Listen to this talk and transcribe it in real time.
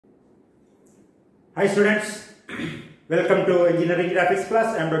Hi students, welcome to Engineering Graphics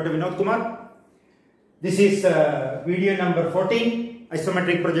class. I am Dr. Vinodkumar. This is video number 14,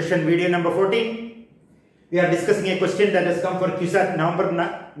 Isometric projection video number 14. We are discussing a question that has come for CUSAT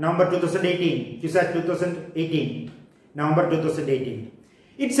November 2018. CUSAT 2018, November 2018.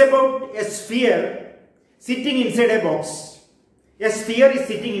 It's about a sphere sitting inside a box. A sphere is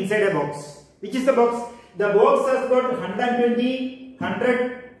sitting inside a box. Which is the box? The box has got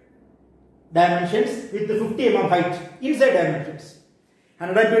 100 dimensions with 50 mm height, inside dimensions.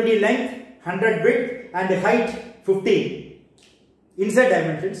 120 length, 100 width and height 50 inside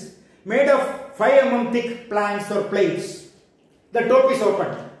dimensions, made of 5 mm thick planks or plates. The top is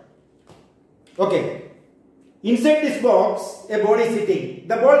open. Okay. Inside this box, a ball is sitting.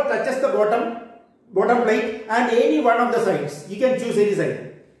 The ball touches the bottom plate and any one of the sides. You can choose any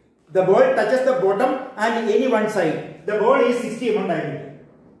side. The ball touches the bottom and any one side. The ball is 60 mm diameter.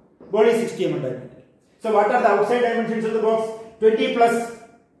 Ball is 60 mm diameter. So what are the outside dimensions of the box? 20 plus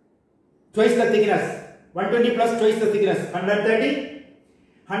twice the thickness. 120 plus twice the thickness. 130.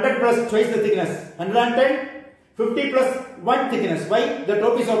 100 plus twice the thickness. 110. 50 plus 1 thickness. Why? The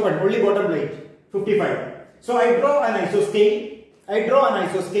top is open. Only bottom plate. 55. So I draw an isoscale.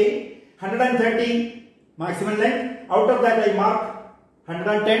 130 maximum length. Out of that I mark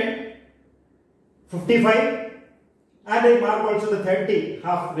 110. 55. And I mark also the 30,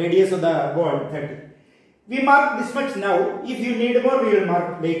 half radius of the ball, 30. We mark this much now. If you need more, we will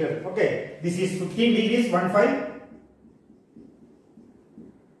mark later. Okay. This is 15 degrees, 15.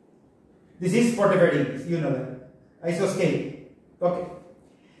 This is 45 degrees. You know that. Isoscale. Okay.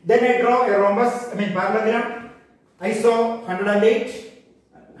 Then I draw a rhombus, parallelogram. ISO 108,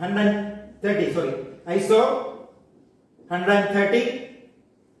 130, sorry. ISO 130,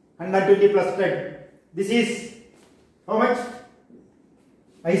 120 plus 10. This is how much?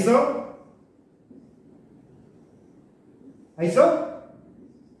 ISO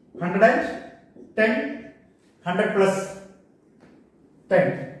 110, 100 plus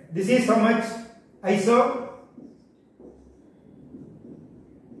 10. This is how much? ISO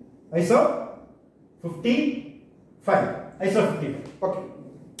 55. ISO 55. Okay.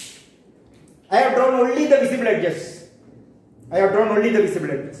 I have drawn only the visible edges. I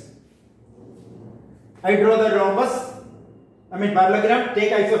draw the rhombus. Parallelogram,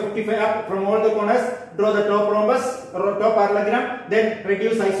 take ISO 55 up from all the corners, draw the top rhombus, top parallelogram, then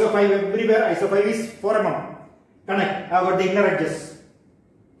reduce ISO 5 everywhere. ISO 5 is 4 mm. Connect, I got the inner edges.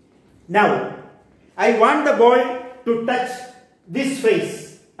 Now, I want the ball to touch this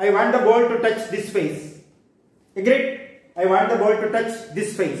face. Agreed? I want the ball to touch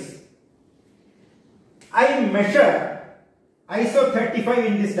this face. I measure ISO 35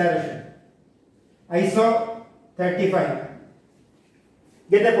 in this direction. ISO 35.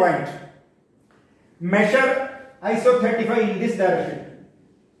 Get a point. Measure ISO 35 in this direction.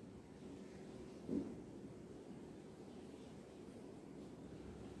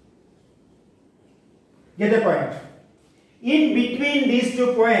 Get a point. In between these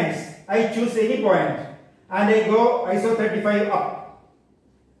 2 points, I choose any point and I go ISO 35 up.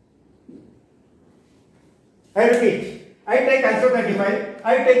 I repeat. I take ISO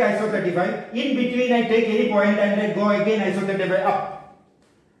 35. In between I take any point and I go again ISO 35 up.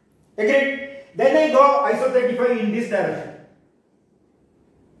 Agreed? Then I go ISO 35 in this direction.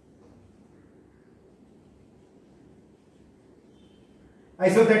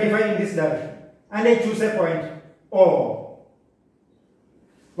 ISO 35 in this direction. And I choose a point O.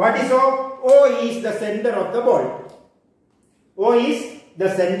 What is O? O is the center of the ball.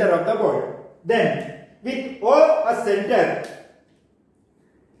 Then with O a center,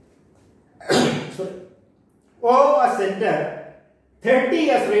 30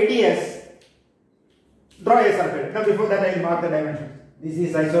 as radius, draw a circle. Now before that I will mark the dimensions. This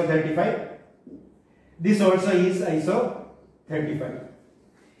is ISO 35. This also is ISO 35.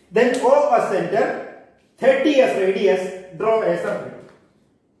 Then O a center, 30 as radius, draw a circle.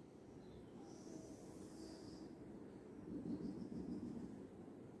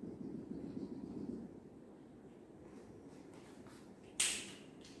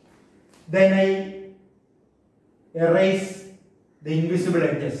 Then I erase the invisible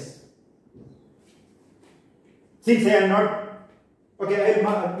edges. Since I am not, okay, I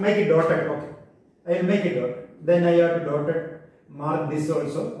will make it dotted. Okay, I will make it dotted. Then I have to dotted. Mark this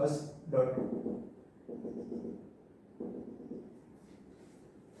also as dotted.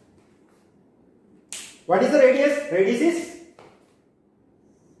 What is the radius? Radius is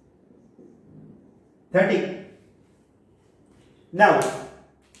 30. Now,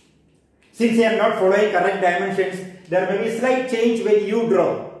 since I am not following correct dimensions, there may be slight change when you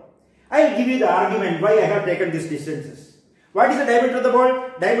draw. I will give you the argument why I have taken these distances. What is the diameter of the ball?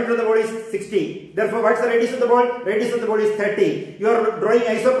 Diameter of the ball is 60. Therefore, what is the radius of the ball? Radius of the ball is 30. You are drawing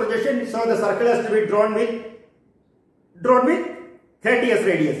iso projection, so the circle has to be drawn with 30 as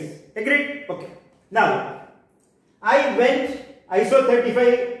radius. Agreed? Okay. Now, I went iso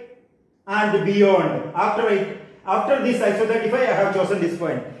 35 and beyond. After this iso 35, I have chosen this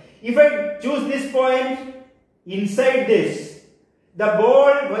point. If I choose this point inside this, the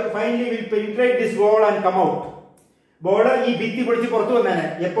ball finally will penetrate this wall and come out. Ball ഈ ഭിത്തി പൊളിച്ച് പുറത്തു വന്നേനെ.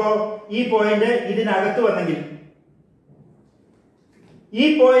 എപ്പോ ഈ point ഇതിനകത്ത് വന്നെങ്കിൽ, ഈ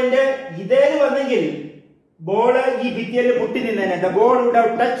പോയിന്റ് ഇതേല് വന്നെങ്കിൽ ബോൾ ഈ ഭിത്തിയിൽ പൊട്ടി നിന്നേനെ. The ball would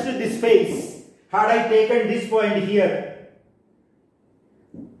have touched this face had I taken this point here.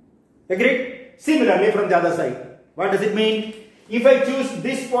 Agreed? Similarly from the other side. What does it mean? If I choose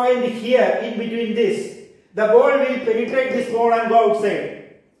this point here in between this, the ball will penetrate this wall and go outside.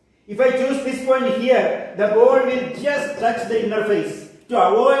 If I choose this point here, the ball will just touch the inner face. To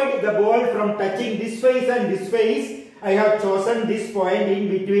avoid the ball from touching this face and this face, I have chosen this point in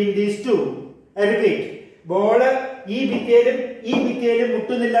between these two. I repeat. Ball ഈ ഭിത്തിയിലും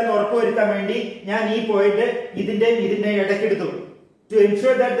മുട്ടുന്നില്ല എന്ന് ഉറപ്പുവരുത്താൻ വേണ്ടി ഞാൻ ഈ point ഇതിന്റെ ഇടയ്ക്കെടുത്തു. To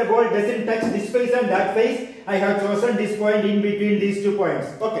ensure that the ball doesn't touch this face and that face, I have chosen this point in between these 2 points.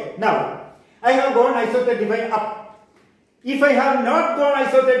 Okay, now I have gone iso 35 up. If I have not gone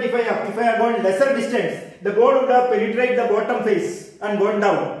iso 35 up, if I have gone lesser distance, the ball would have penetrated the bottom face and gone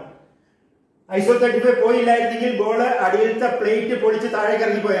down. Iso 35 പോയില്ലായിരുന്നെങ്കിൽ ball അടിയിലത്തെ plate പൊളിച്ച് താഴേക്ക്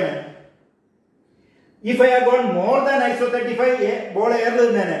ഇറങ്ങി പോയേനെ. If I have gone more than iso 35, ball air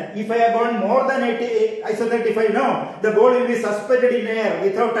നിന്നേനെ. If I have gone more than iso 35, no, the ball will be suspended in air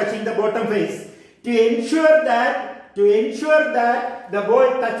without touching the bottom face. To ensure that the ball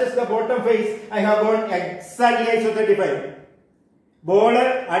touches the bottom face, I have gone exactly iso 35. Ball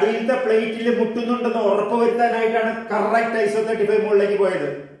അടിയിലത്തെ പ്ലേറ്റിൽ മുട്ടുന്നുണ്ടെന്ന് ഉറപ്പുവരുത്താനായിട്ടാണ് correct iso 35 മുകളിലേക്ക് പോയത്.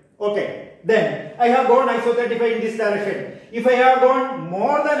 Okay, then I have gone iso 35 in this direction. If I have gone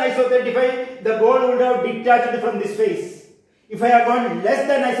more than iso 35, the ball would have detached from this face. If I have gone less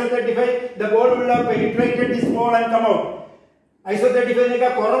than iso 35, the ball would have penetrated this wall and come out. Iso 35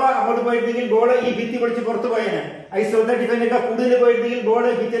 കുറവ് അങ്ങോട്ട് പോയിരുന്നെങ്കിൽ ball ഈ ഭിത്തി പൊളിച്ച് പുറത്തു പോയേനെ. Iso 35 കൂടുതൽ പോയിരുന്നെങ്കിൽ ബോൾ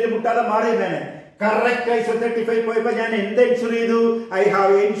ഭിത്തിയിൽ മുട്ടാതെ മാറിയിരുന്നേനെ. Correct iso 35 പോയപ്പോൾ ഞാൻ എന്ത് എൻഷുർ ചെയ്തു? I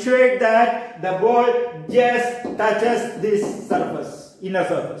have ensured that the ball just touches this surface, inner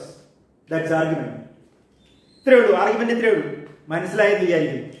surface. That's argument. ഇത്രയേ ഉള്ളൂ, ആർഗ്യുമെന്റ് ഇത്രയേ ഉള്ളൂ. മനസ്സിലായെന്ന്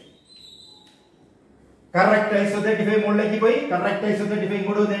വിചാരിക്കും. കറക്റ്റ് iso 35 മുകളിലേക്ക് പോയി, കറക്റ്റ് iso 35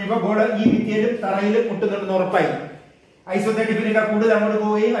 ഇങ്ങോട്ട് വന്നു കഴിയുമ്പോൾ ബോൾ ഈ ഭിത്തിയിലും തറയിലും മുട്ടുന്നുണ്ടെന്ന് ഉറപ്പായി. iso 35 കൂടുതൽ അങ്ങോട്ട്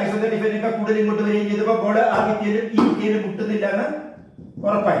പോവുകയും iso 35 കൂടുതൽ ഇങ്ങോട്ട് വരികയും ചെയ്തപ്പോൾ ബോൾ ആ ഭിത്തിയിലും ഈ ഭിത്തിയിലും മുട്ടുന്നില്ല എന്ന്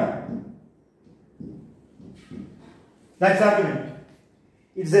ഉറപ്പായി. That's argument.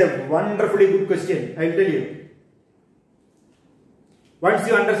 It's a wonderfully good question, I'll tell you. Once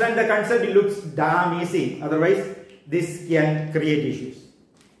you understand the concept, it looks damn easy. Otherwise, this can create issues.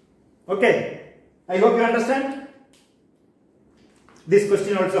 Okay, I hope you understand. This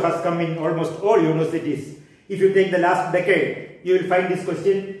question also has come in almost all universities. If you take the last decade, you will find this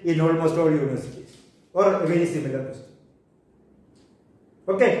question in almost all universities, or a very similar question.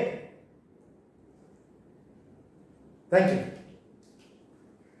 Okay, thank you.